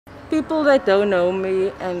people that don't know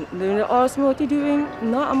me and then they ask me, what are you doing?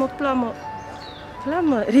 No, I'm a plumber.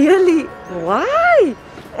 Plumber? Really? Why?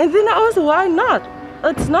 And then I ask, why not?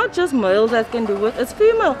 It's not just males that can do it, it's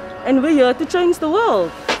female. And we're here to change the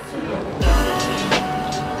world.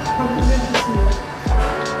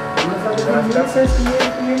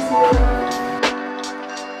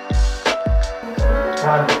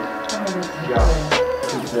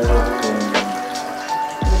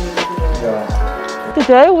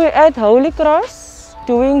 Today we're at Holy Cross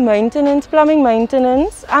doing maintenance, plumbing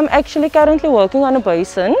maintenance. I'm actually currently working on a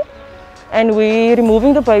basin and we're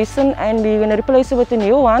removing the basin and we're going to replace it with a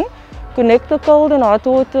new one, connect the cold and hot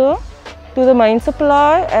water to the main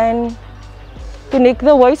supply and connect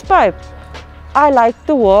the waste pipe. I like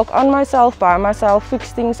to work on myself, by myself,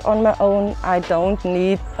 fix things on my own. I don't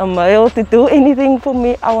need a male to do anything for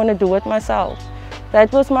me. I want to do it myself.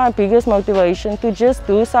 That was my biggest motivation, to just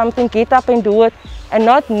do something, get up and do it, and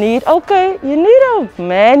not need, okay, you need a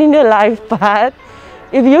man in your life, but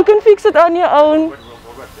if you can fix it on your own,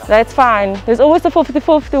 that's fine. There's always the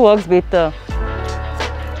 50-50 works better.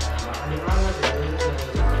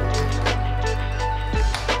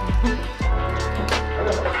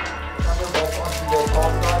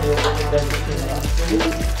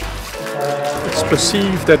 It's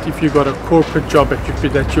perceived that if you got a corporate job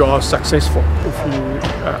that you are successful. If you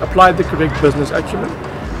apply the correct business acumen,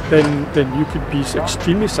 then you could be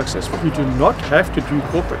extremely successful. You do not have to do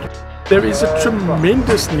corporate. There is a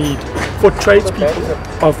tremendous need for tradespeople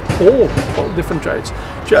of all different trades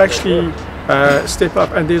to actually step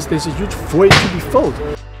up, and there's a huge void to be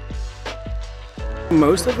filled.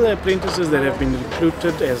 Most of the apprentices that have been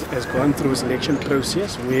recruited has gone through a selection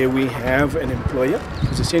process where we have an employer.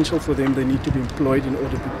 It's essential for them, they need to be employed in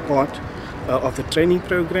order to be part of the training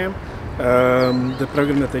program. The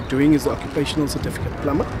program that they're doing is the Occupational Certificate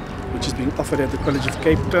Plumber, which is being offered at the College of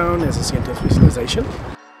Cape Town as a centre of specialisation.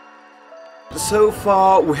 So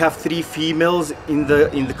far we have 3 females in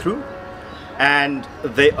the crew and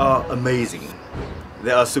they are amazing.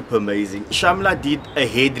 They are super amazing. Shamiela did a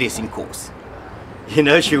hairdressing course. You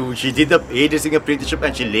know, she did the hairdressing apprenticeship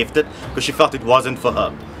and she left it because she felt it wasn't for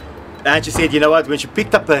her. And she said, you know what, when she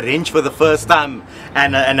picked up a wrench for the first time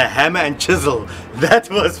and a hammer and chisel, that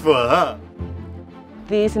was for her.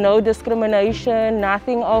 There's no discrimination,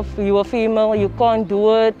 nothing of you are female, you can't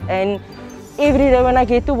do it. And every day when I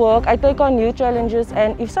get to work, I take on new challenges.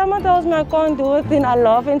 And if someone tells me I can't do it, then I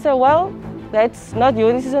laugh and say, well, that's not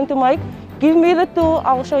your decision to make. Give me the tool,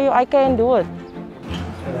 I'll show you I can do it.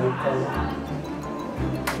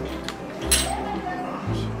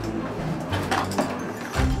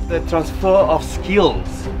 The transfer of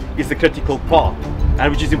skills is the critical part,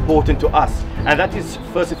 and which is important to us. And that is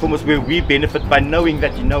first and foremost where we benefit by knowing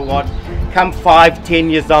that, you know what, come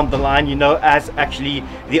 5-10 years down the line, you know, as actually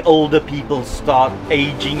the older people start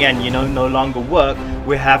aging and, you know, no longer work,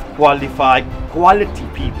 we have qualified, quality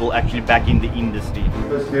people actually back in the industry.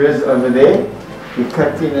 Those mirrors over there, we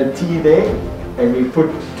cut in a T there, and we put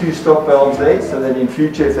 2 stop valves there, so that in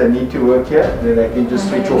future if they need to work here, then they can just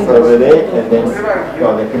switch off over there, and then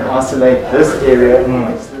they can isolate this area.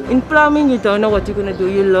 In plumbing, you don't know what you're going to do.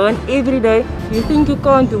 You learn every day. You think you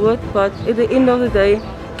can't do it, but at the end of the day,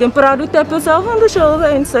 you can proudly tap yourself on the shoulder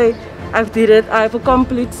and say, I've did it, I've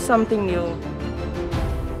accomplished something new.